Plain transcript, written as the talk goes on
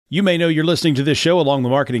You may know you're listening to this show along the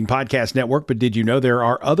Marketing Podcast Network, but did you know there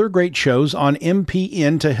are other great shows on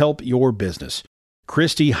MPN to help your business?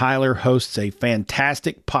 Christy Heiler hosts a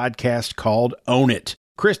fantastic podcast called Own It.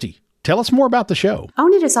 Christy, tell us more about the show.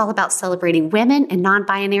 Own It is all about celebrating women and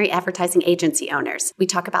non-binary advertising agency owners. We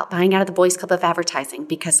talk about buying out of the Boys Club of Advertising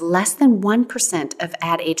because less than 1% of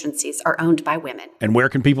ad agencies are owned by women. And where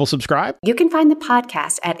can people subscribe? You can find the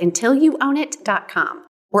podcast at untilyouownit.com.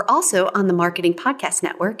 We're also on the Marketing Podcast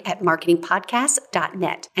Network at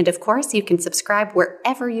marketingpodcast.net. And of course, you can subscribe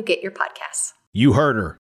wherever you get your podcasts. You heard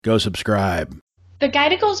her. Go subscribe. The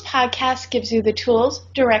Guide to Goals podcast gives you the tools,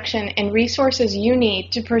 direction, and resources you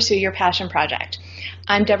need to pursue your passion project.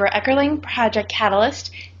 I'm Deborah Eckerling, Project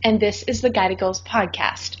Catalyst, and this is the Guide to Goals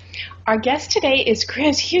podcast. Our guest today is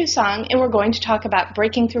Chris Husong, and we're going to talk about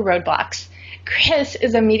breaking through roadblocks. Chris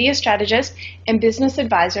is a media strategist and business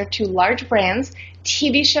advisor to large brands,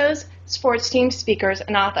 TV shows, sports teams, speakers,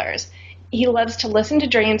 and authors. He loves to listen to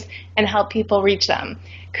dreams and help people reach them.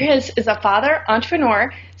 Chris is a father,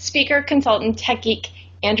 entrepreneur, speaker, consultant, tech geek,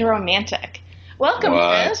 and a romantic. Welcome,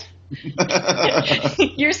 Chris.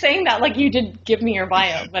 You're saying that like you did give me your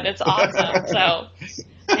bio, but it's awesome. So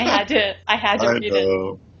I had to read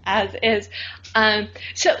it as is.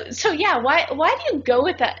 So yeah, why do you go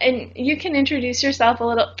with that? And you can introduce yourself a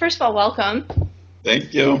little. First of all, welcome.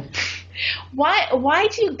 Thank you. Why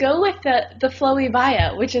do you go with the flowy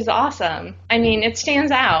bio, which is awesome? I mean, it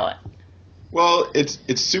stands out. Well, it's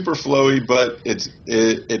super flowy, but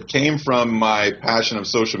it came from my passion of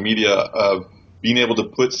social media, of being able to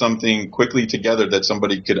put something quickly together that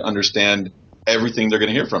somebody could understand everything they're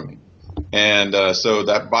going to hear from me. And so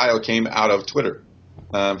that bio came out of Twitter,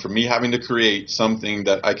 for me having to create something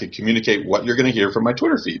that I could communicate what you're going to hear from my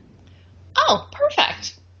Twitter feed. Oh,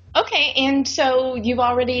 perfect. Okay, and so you've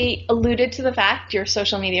already alluded to the fact, your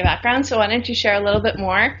social media background, so why don't you share a little bit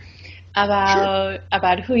more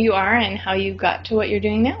about who you are and how you got to what you're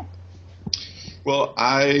doing now? Well,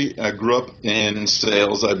 I grew up in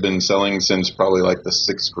sales. I've been selling since probably like the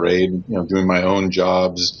 6th grade, doing my own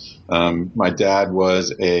jobs. My dad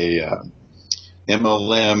was a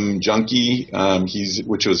MLM junkie,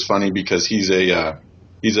 which was funny because he's an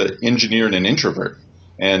engineer and an introvert.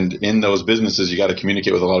 And in those businesses, you got to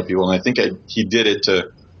communicate with a lot of people. And I think he did it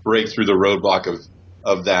to break through the roadblock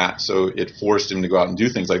of that. So it forced him to go out and do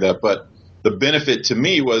things like that. But the benefit to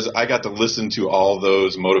me was I got to listen to all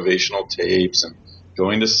those motivational tapes and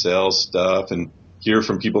going to sell stuff and hear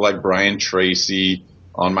from people like Brian Tracy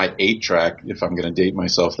on my 8-track, if I'm going to date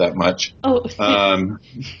myself that much. Oh.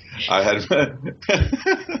 I had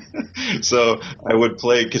so I would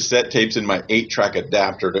play cassette tapes in my 8-track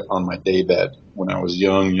adapter on my daybed when I was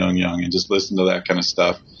young, and just listen to that kind of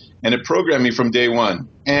stuff. And it programmed me from day one.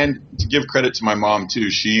 And to give credit to my mom too,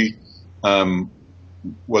 she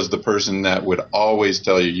was the person that would always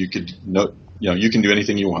tell you you can do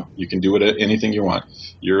anything you want. You can do anything you want.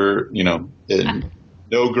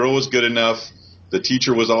 No girl was good enough. The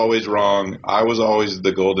teacher was always wrong. I was always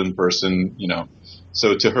the golden person,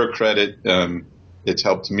 So to her credit, it's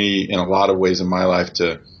helped me in a lot of ways in my life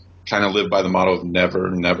to kind of live by the motto of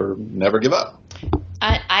never, never, never give up.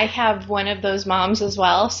 I have one of those moms as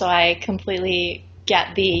well, so I completely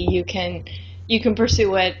get you can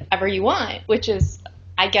pursue whatever you want, which is,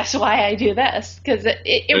 I guess, why I do this, because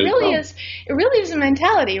it really is a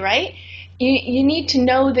mentality, right? You need to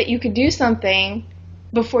know that you could do something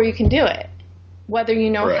before you can do it, whether you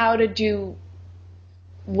know how to do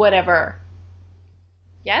whatever.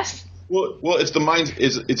 Yes? Well, it's the mind.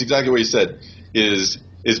 It's exactly what you said.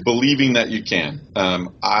 Is believing that you can.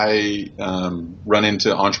 I run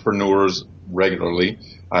into entrepreneurs regularly.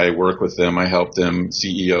 I work with them. I help them,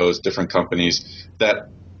 CEOs, different companies that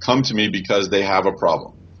come to me because they have a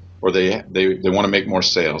problem, or they want to make more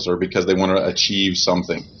sales, or because they want to achieve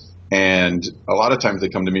something. And a lot of times they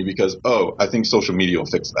come to me because, I think social media will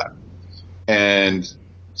fix that. And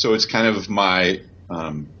so it's kind of my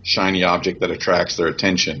shiny object that attracts their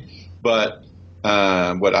attention. But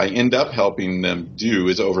what I end up helping them do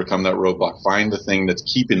is overcome that roadblock, find the thing that's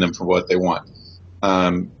keeping them from what they want.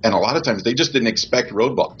 And a lot of times they just didn't expect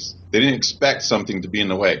roadblocks. They didn't expect something to be in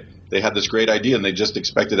the way. They had this great idea and they just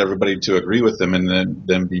expected everybody to agree with them and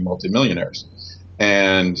then be multimillionaires.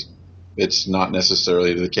 And it's not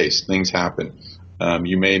necessarily the case. Things happen.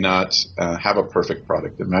 You may not have a perfect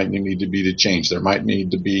product. There might need to be the change. There might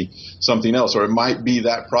need to be something else, or it might be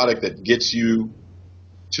that product that gets you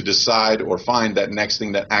to decide or find that next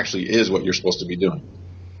thing that actually is what you're supposed to be doing.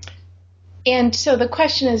 And so the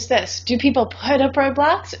question is this: do people put up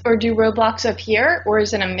roadblocks, or do roadblocks appear, or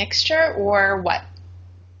is it a mixture, or what?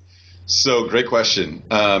 So great question.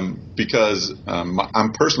 Because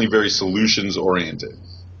I'm personally very solutions oriented.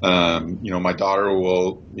 My daughter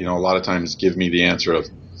will, a lot of times give me the answer of,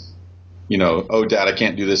 oh, Dad, I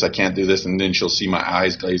can't do this. I can't do this. And then she'll see my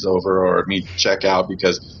eyes glaze over or me check out,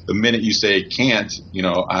 because the minute you say can't,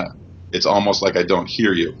 it's almost like I don't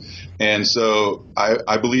hear you. And so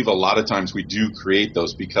I believe a lot of times we do create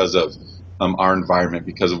those because of our environment,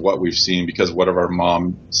 because of what we've seen, because of what our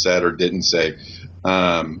mom said or didn't say.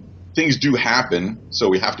 Things do happen, so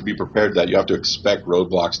we have to be prepared that you have to expect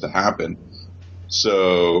roadblocks to happen.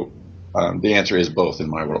 So the answer is both in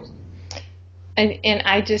my world. And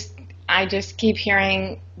I just keep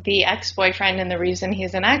hearing the ex-boyfriend, and the reason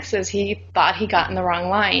he's an ex is he thought he got in the wrong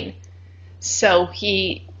line. So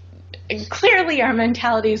clearly our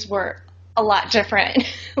mentalities were a lot different.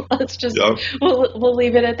 Let's just, we'll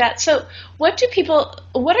leave it at that. So what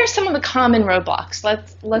are some of the common roadblocks?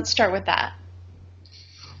 Let's start with that.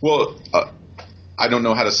 Well, I don't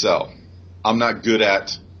know how to sell. I'm not good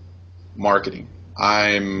at marketing.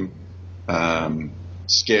 I'm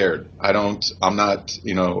scared. I don't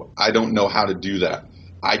know how to do that.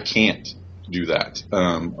 I can't do that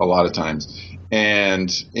a lot of times.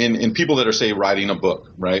 And in people that are, say, writing a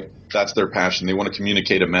book, right? That's their passion. They want to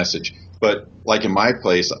communicate a message. But like in my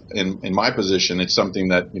place, in my position, it's something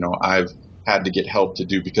that, I've had to get help to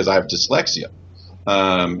do because I have dyslexia.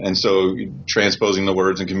 And so transposing the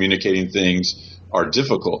words and communicating things are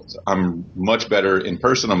difficult. I'm much better in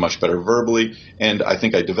person. I'm much better verbally. And I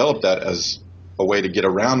think I developed that as a way to get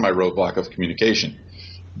around my roadblock of communication.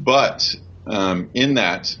 But in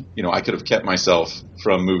that, I could have kept myself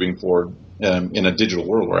from moving forward in a digital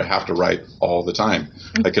world where I have to write all the time.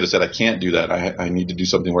 I could have said, I can't do that. I need to do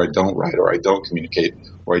something where I don't write, or I don't communicate,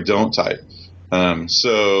 or I don't type.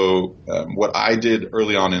 So what I did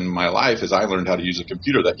early on in my life is I learned how to use a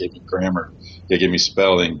computer. That gave me grammar. That gave me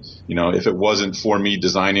spelling. If it wasn't for me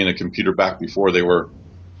designing a computer back before they were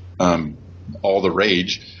all the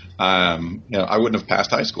rage, I wouldn't have passed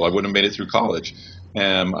high school. I wouldn't have made it through college.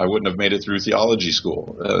 I wouldn't have made it through theology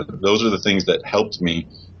school. Those are the things that helped me.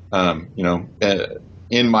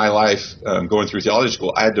 In my life, going through theology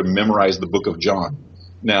school, I had to memorize the book of John.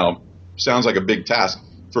 Now, sounds like a big task.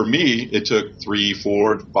 For me, it took 3,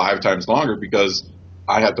 4, 5 times longer because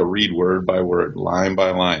I had to read word by word, line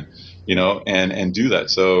by line, and do that.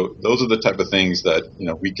 So those are the type of things that,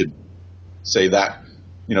 we could say that,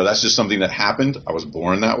 that's just something that happened. I was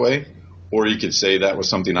born that way. Or you could say that was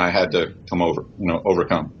something I had to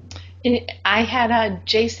overcome. I had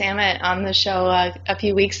Jay Samet on the show a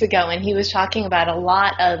few weeks ago, and he was talking about a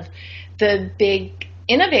lot of the big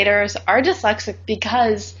innovators are dyslexic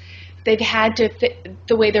because they've had to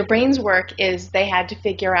the way their brains work is they had to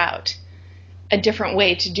figure out a different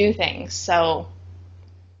way to do things. So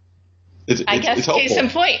I guess case in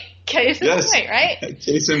point. Case in point, right?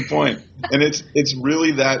 Case in point. And it's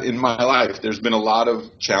really that in my life. There's been a lot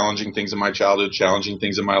of challenging things in my childhood, challenging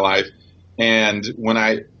things in my life. And when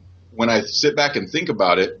I sit back and think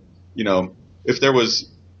about it, if there was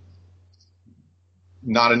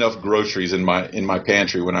not enough groceries in my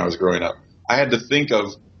pantry when I was growing up, I had to think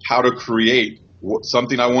of how to create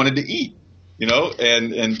something I wanted to eat,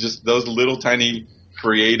 and just those little tiny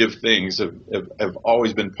creative things have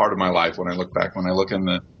always been part of my life. When I look back, when I look in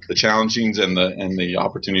the challengings and the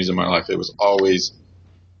opportunities in my life, it was always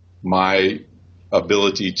my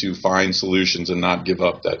ability to find solutions and not give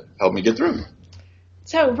up that helped me get through.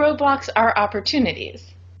 So roadblocks are opportunities.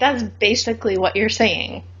 That's basically what you're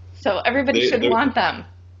saying. So everybody should want them.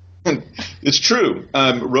 It's true.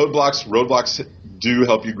 Roadblocks do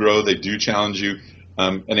help you grow. They do challenge you,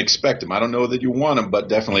 and expect them. I don't know that you want them, but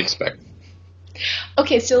definitely expect them.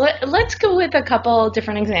 Okay, so let's go with a couple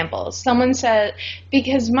different examples. Someone said,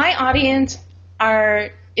 because my audience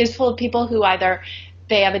is full of people who either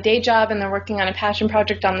they have a day job and they're working on a passion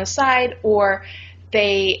project on the side, or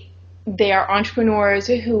they are entrepreneurs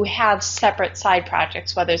who have separate side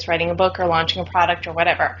projects, whether it's writing a book or launching a product or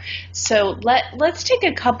whatever. So let's take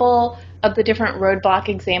a couple of the different roadblock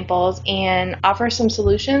examples and offer some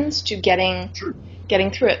solutions to getting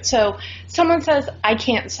through it. So someone says, I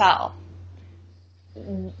can't sell.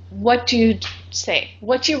 What do you say?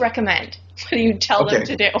 What do you recommend? What do you tell them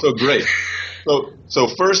to do? So great. So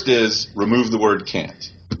first is remove the word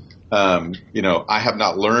can't. I have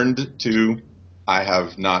not learned to. I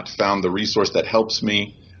have not found the resource that helps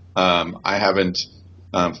me. I haven't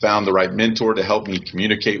found the right mentor to help me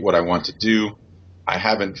communicate what I want to do. I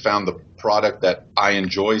haven't found the product that I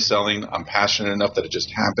enjoy selling. I'm passionate enough that it just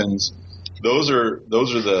happens. Those are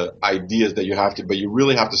the ideas that you have to, but you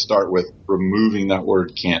really have to start with removing that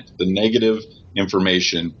word can't. The negative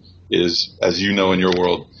information is, as you know in your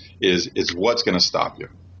world, is what's going to stop you.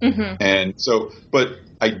 Mm-hmm. And so, but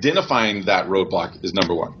identifying that roadblock is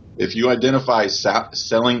number one. If you identify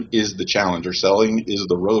selling is the challenge or selling is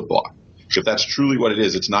the roadblock, if that's truly what it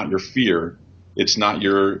is, it's not your fear, it's not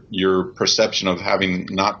your perception of having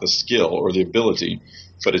not the skill or the ability,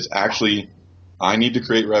 but it's actually, I need to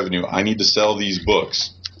create revenue, I need to sell these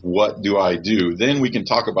books. What do I do? Then we can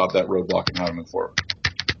talk about that roadblock and how to move forward.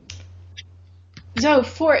 So,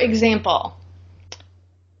 for example,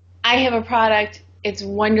 I have a product, it's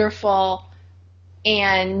wonderful,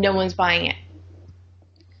 and no one's buying it.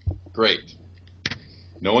 Great.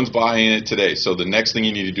 No one's buying it today. So the next thing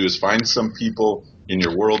you need to do is find some people in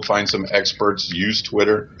your world, find some experts, use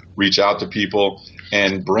Twitter, reach out to people,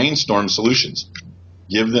 and brainstorm solutions.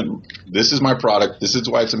 Give them, this is my product, this is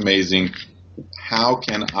why it's amazing. How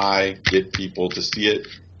can I get people to see it,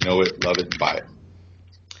 know it, love it, and buy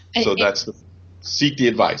it? So seek the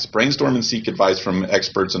advice. Brainstorm and seek advice from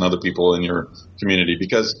experts and other people in your community,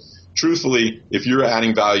 because truthfully, if you're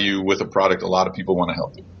adding value with a product, a lot of people want to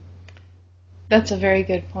help you. That's a very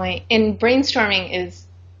good point. And brainstorming is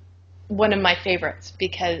one of my favorites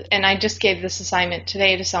because, and I just gave this assignment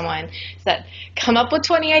today to someone, is that come up with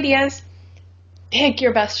 20 ideas, pick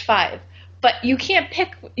your best 5. But you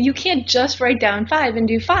can't just write down 5 and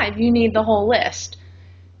do 5. You need the whole list,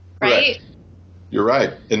 right? Correct. You're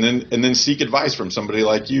right. And then seek advice from somebody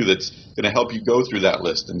like you that's going to help you go through that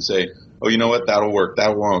list and say, oh, you know what, that'll work,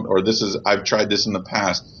 that won't, or I've tried this in the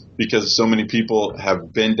past, because so many people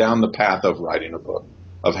have been down the path of writing a book,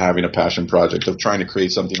 of having a passion project, of trying to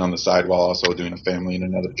create something on the side while also doing a family and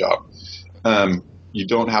another job. You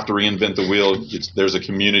don't have to reinvent the wheel. There's a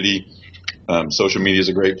community. Social media is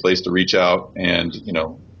a great place to reach out and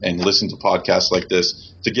listen to podcasts like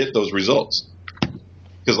this to get those results.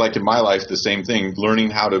 Because like in my life, the same thing,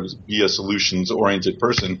 learning how to be a solutions-oriented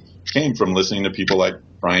person came from listening to people like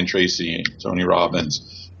Brian Tracy, Tony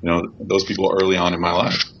Robbins, those people early on in my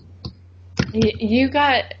life. You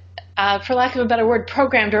got, for lack of a better word,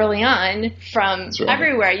 programmed early on from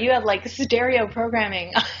everywhere. You had like stereo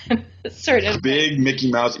programming on sort of big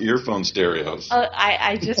Mickey Mouse earphone stereos.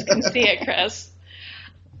 I just can see it, Chris.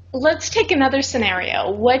 Let's take another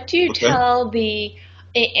scenario. What do you tell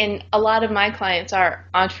and a lot of my clients are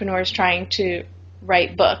entrepreneurs trying to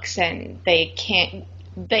write books and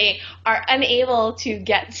they are unable to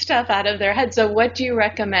get stuff out of their head. So what do you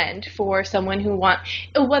recommend for someone who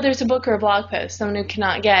whether it's a book or a blog post, someone who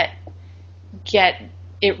cannot get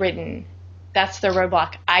it written? That's their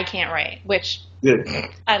roadblock. I can't write, which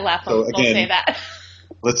I laugh when people say that.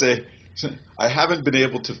 Let's say I haven't been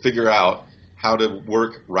able to figure out how to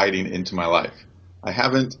work writing into my life. I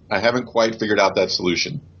haven't quite figured out that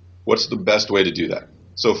solution. What's the best way to do that?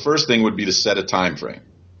 So first thing would be to set a time frame,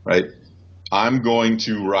 right? I'm going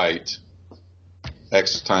to write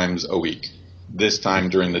X times a week, this time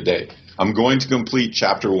during the day. I'm going to complete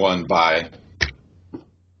chapter 1 by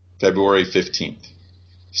February 15th.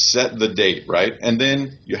 Set the date, right? And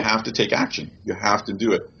then you have to take action. You have to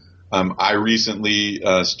do it. I recently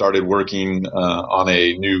started working on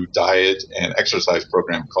a new diet and exercise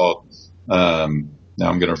program called, now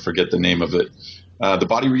I'm going to forget the name of it, the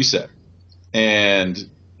Body Reset. And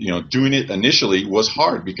doing it initially was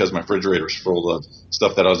hard because my refrigerator's full of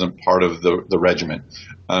stuff that wasn't part of the regimen.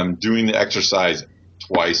 Doing the exercise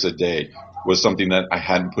twice a day was something that I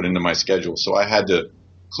hadn't put into my schedule. So I had to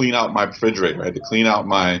clean out my refrigerator. I had to clean out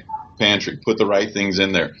my pantry, put the right things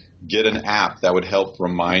in there, get an app that would help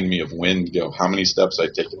remind me of when to go, how many steps I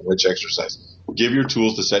take, and which exercise. Give your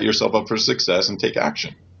tools to set yourself up for success and take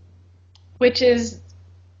action. Which is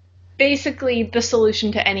basically the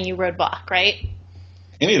solution to any roadblock, right?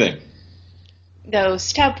 Anything. So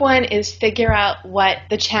step 1 is figure out what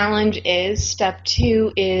the challenge is. Step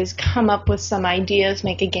 2 is come up with some ideas,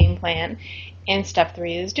 make a game plan. And step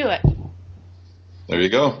 3 is do it. There you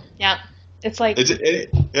go. Yeah. It's like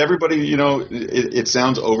everybody, it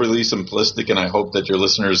sounds overly simplistic, and I hope that your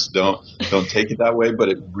listeners don't take it that way, but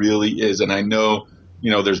it really is. And I know,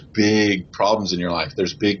 there's big problems in your life.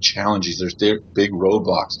 There's big challenges. There's big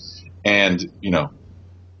roadblocks. And,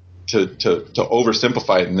 to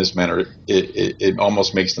oversimplify it in this manner, it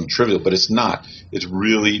almost makes them trivial, but it's not. It's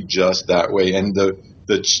really just that way. And the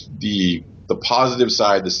positive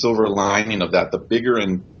side, the silver lining of that, the bigger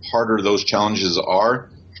and harder those challenges are,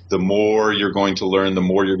 the more you're going to learn, the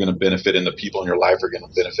more you're going to benefit, and the people in your life are going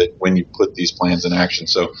to benefit when you put these plans in action.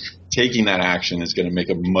 So taking that action is going to make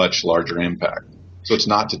a much larger impact. So it's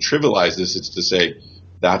not to trivialize this, it's to say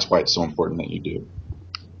that's why it's so important that you do.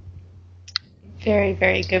 Very,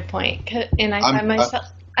 very good point. And I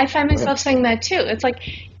find myself saying that too. It's like,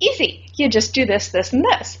 easy. You just do this, this, and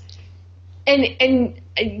this. And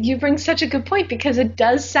you bring such a good point, because it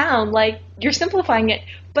does sound like you're simplifying it,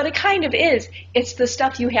 but it kind of is. It's the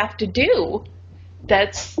stuff you have to do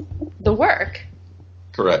that's the work.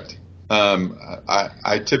 Correct.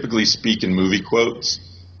 I typically speak in movie quotes.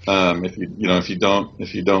 If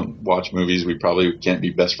you don't watch movies, we probably can't be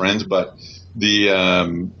best friends. But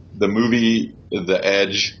the movie The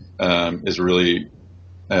Edge is really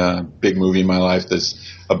a big movie in my life. That's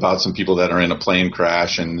about some people that are in a plane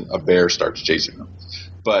crash and a bear starts chasing them.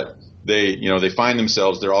 But they find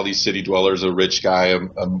themselves, they're all these city dwellers, a rich guy, a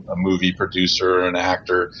movie producer, an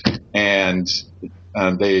actor, and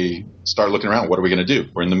they start looking around. What are we going to do?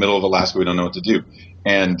 We're in the middle of Alaska. We don't know what to do.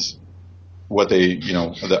 And what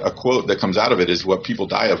a quote that comes out of it is, what people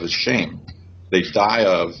die of is shame. They die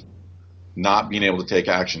of not being able to take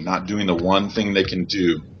action, not doing the one thing they can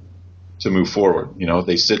do to move forward.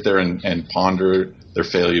 They sit there and ponder their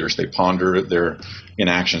failures. They ponder their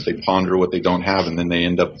inactions. They ponder what they don't have, and then they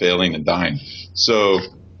end up failing and dying. So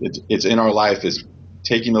it's in our life is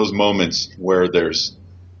taking those moments where there's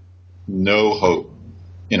no hope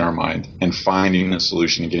in our mind and finding a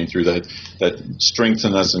solution and getting through that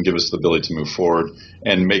strengthen us and give us the ability to move forward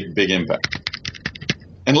and make big impact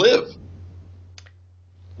and live.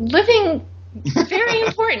 Living, very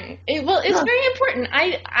important. It's very important.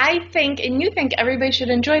 I think, and you think, everybody should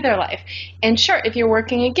enjoy their life. And sure, if you're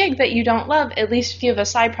working a gig that you don't love, at least if you have a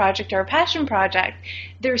side project or a passion project,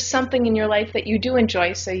 there's something in your life that you do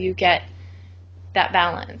enjoy, so you get that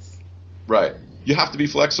balance. Right. You have to be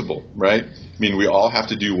flexible, right? I mean, we all have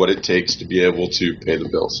to do what it takes to be able to pay the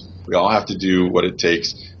bills. We all have to do what it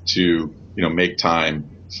takes to, make time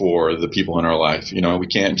for the people in our life. We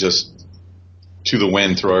can't just to the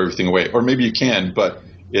wind throw everything away. Or maybe you can, but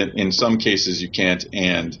in some cases you can't,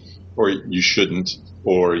 or you shouldn't,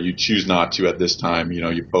 or you choose not to at this time.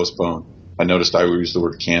 You postpone. I noticed I used the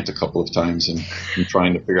word can't a couple of times, and I'm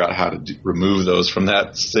trying to figure out how to remove those from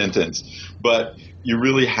that sentence. But you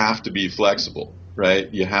really have to be flexible,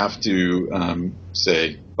 right? You have to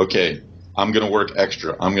say, okay, I'm going to work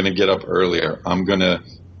extra. I'm going to get up earlier. I'm going to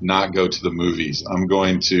not go to the movies. I'm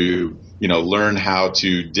going to, learn how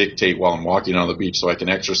to dictate while I'm walking on the beach so I can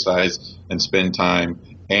exercise and spend time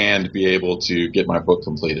and be able to get my book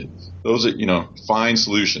completed. Those are, find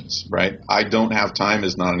solutions, right? I don't have time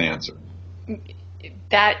is not an answer.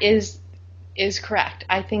 That is correct.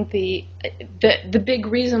 I think the big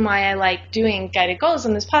reason why I like doing Guided Goals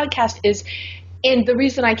in this podcast is, and the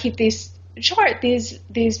reason I keep these short, these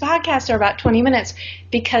podcasts are about 20 minutes,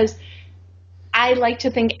 because I like to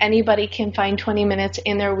think anybody can find 20 minutes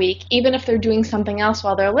in their week, even if they're doing something else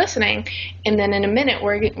while they're listening. And then in a minute,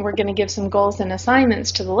 we're going to give some goals and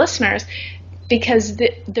assignments to the listeners, because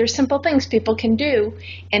they're simple things people can do.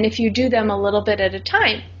 And if you do them a little bit at a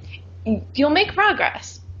time, you'll make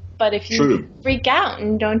progress. But if you freak out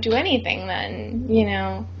and don't do anything, then,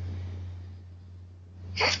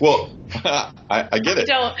 Well, I get it.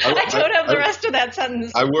 I don't have the rest of that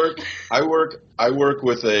sentence. I work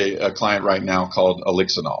with a client right now called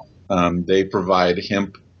Elixinol. They provide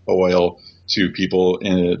hemp oil to people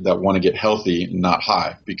that want to get healthy, not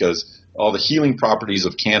high, because all the healing properties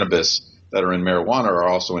of cannabis that are in marijuana are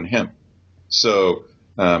also in hemp. So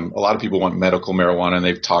a lot of people want medical marijuana, and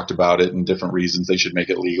they've talked about it and different reasons they should make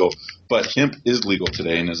it legal. But hemp is legal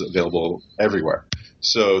today and is available everywhere.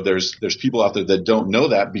 So there's people out there that don't know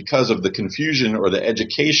that because of the confusion or the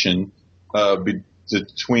education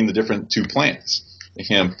between the different two plants,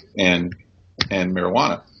 hemp and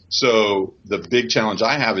marijuana. So the big challenge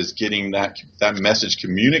I have is getting that message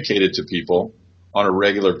communicated to people on a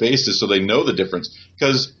regular basis so they know the difference,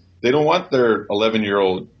 because they don't want their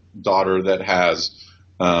 11-year-old daughter that has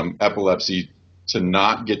epilepsy to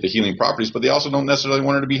not get the healing properties, but they also don't necessarily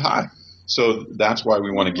want her to be high. So that's why we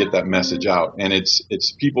want to get that message out. And it's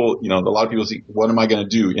people, a lot of people think, what am I going to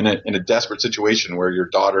do in a desperate situation where your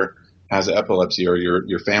daughter has epilepsy or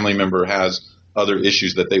your family member has other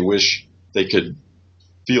issues that they wish they could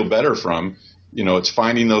feel better from? It's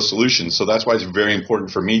finding those solutions. So that's why it's very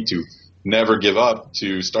important for me to never give up,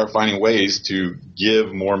 to start finding ways to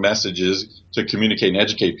give more messages, to communicate and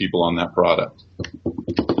educate people on that product.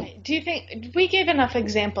 Do you think we gave enough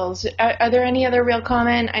examples? Are there any other real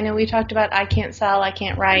common? I know we talked about I can't sell, I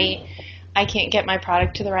can't write, I can't get my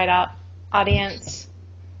product to the right audience.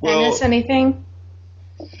 Did I miss anything?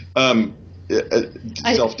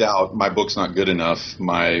 Self-doubt. My book's not good enough.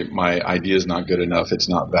 My idea's not good enough. It's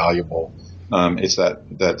not valuable. It's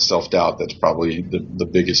that self-doubt that's probably the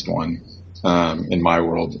biggest one in my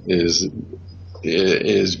world. Is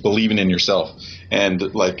is believing in yourself. And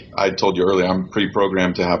like I told you earlier, I'm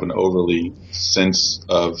pre-programmed to have an overly sense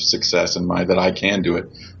of success in mind that I can do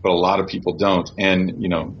it, but a lot of people don't. And,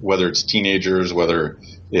 whether it's teenagers, whether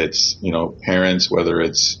it's, parents, whether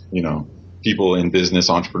it's, people in business,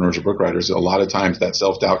 entrepreneurs or book writers, a lot of times that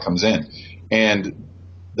self-doubt comes in. And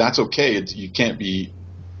that's okay.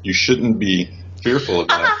 You shouldn't be fearful of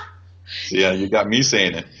that. So yeah, you got me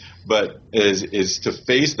saying it. But is to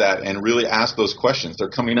face that and really ask those questions. They're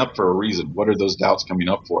coming up for a reason. What are those doubts coming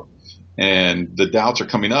up for? And the doubts are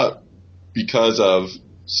coming up because of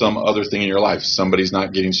some other thing in your life. Somebody's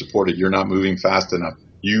not getting supported. You're not moving fast enough.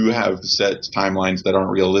 You have set timelines that aren't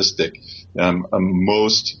realistic.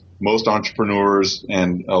 Most entrepreneurs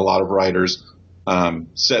and a lot of writers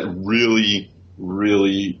set really,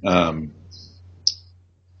 really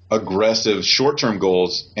aggressive short-term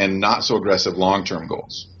goals and not so aggressive long-term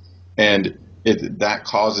goals. And that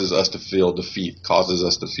causes us to feel defeat, causes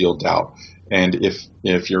us to feel doubt. And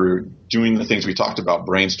if you're doing the things we talked about,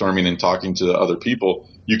 brainstorming and talking to other people,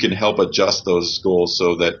 you can help adjust those goals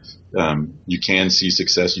so that you can see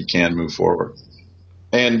success, you can move forward.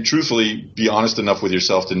 And truthfully, be honest enough with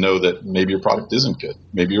yourself to know that maybe your product isn't good.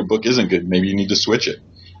 Maybe your book isn't good. Maybe you need to switch it.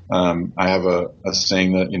 I have a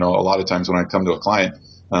saying that, a lot of times when I come to a client,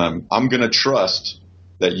 I'm going to trust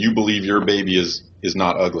that you believe your baby is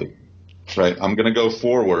not ugly, right? I'm going to go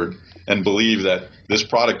forward and believe that this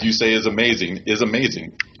product you say is amazing.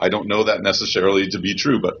 I don't know that necessarily to be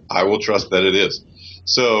true, but I will trust that it is.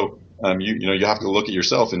 So, you have to look at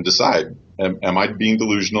yourself and decide, am I being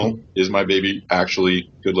delusional? Is my baby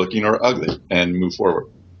actually good looking or ugly? And move forward.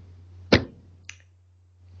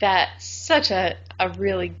 That's such a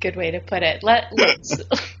really good way to put it. Let's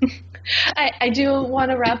I do want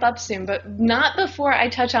to wrap up soon, but not before I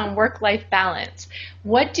touch on work-life balance.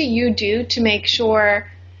 What do you do to make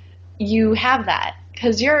sure you have that?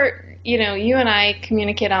 Because you and I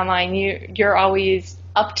communicate online. You're always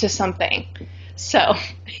up to something. So,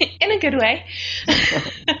 in a good way.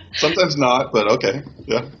 Sometimes not, but okay.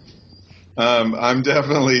 Yeah. I'm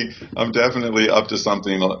definitely up to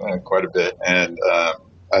something quite a bit, and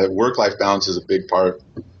work-life balance is a big part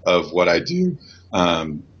of what I do.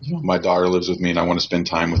 My daughter lives with me, and I want to spend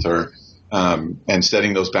time with her. And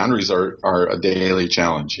setting those boundaries are a daily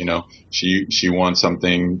challenge. She wants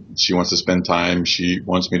something. She wants to spend time. She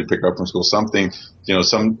wants me to pick her up from school. Something,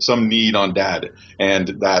 some need on dad, and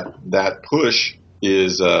that push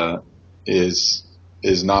is not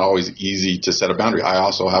always easy to set a boundary. I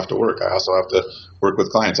also have to work. I also have to work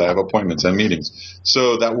with clients. I have appointments and meetings.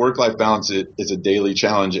 So that work-life balance is a daily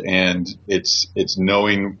challenge, and it's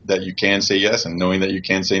knowing that you can say yes and knowing that you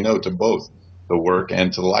can say no to both the work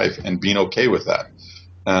and to the life, and being okay with that.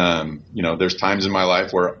 There's times in my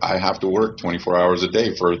life where I have to work 24 hours a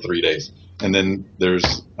day for 3 days. And then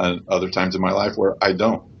there's other times in my life where I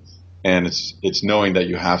don't. And it's knowing that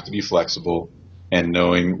you have to be flexible and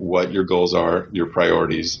knowing what your goals are, your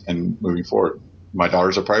priorities, and moving forward. My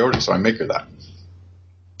daughter's a priority, so I make her that.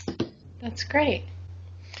 That's great.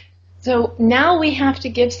 So now we have to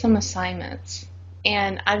give some assignments.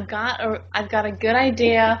 And I've got a good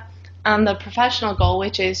idea on the professional goal,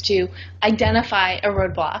 which is to identify a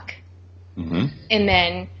roadblock, mm-hmm. and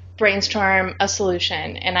then brainstorm a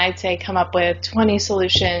solution. And I'd say come up with 20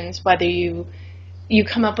 solutions, whether you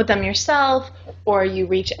come up with them yourself or you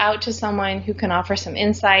reach out to someone who can offer some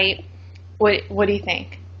insight. What do you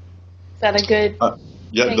think? Is that a good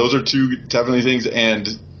thing? Those are two definitely things, and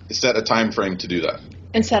set a time frame to do that.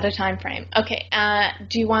 And set a time frame. Okay.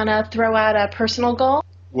 Do you want to throw out a personal goal?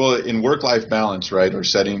 Well, in work-life balance, right, or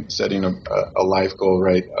setting a life goal,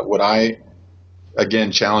 right,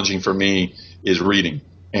 challenging for me is reading.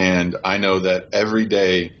 And I know that every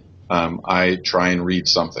day I try and read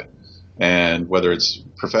something. And whether it's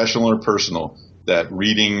professional or personal, that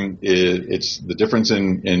reading, it's the difference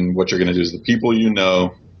in what you're going to do is the people you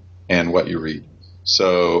know and what you read.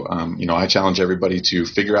 So, I challenge everybody to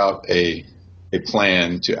figure out a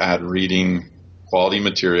plan to add reading quality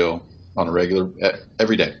material on a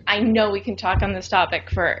every day. I know we can talk on this topic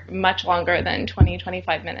for much longer than 20,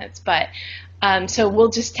 25 minutes, but so we'll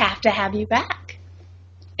just have to have you back.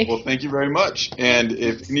 Well, thank you very much. And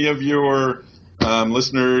if any of your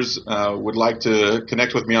listeners would like to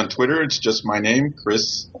connect with me on Twitter, it's just my name,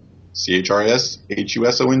 Chris,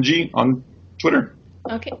 ChrisHusong on Twitter.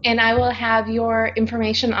 Okay, and I will have your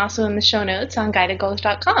information also in the show notes on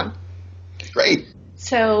guidedgoals.com. Great.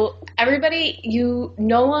 So everybody, you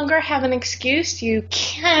no longer have an excuse. You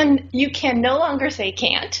can no longer say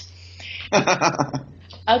can't.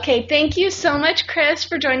 Okay, thank you so much, Chris,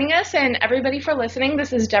 for joining us, and everybody for listening.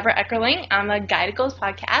 This is Deborah Eckerling on the Guide to Goals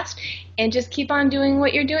podcast, and just keep on doing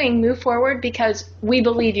what you're doing. Move forward because we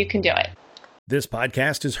believe you can do it. This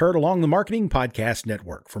podcast is heard along the Marketing Podcast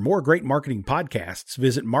Network. For more great marketing podcasts,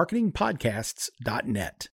 visit marketingpodcasts.net.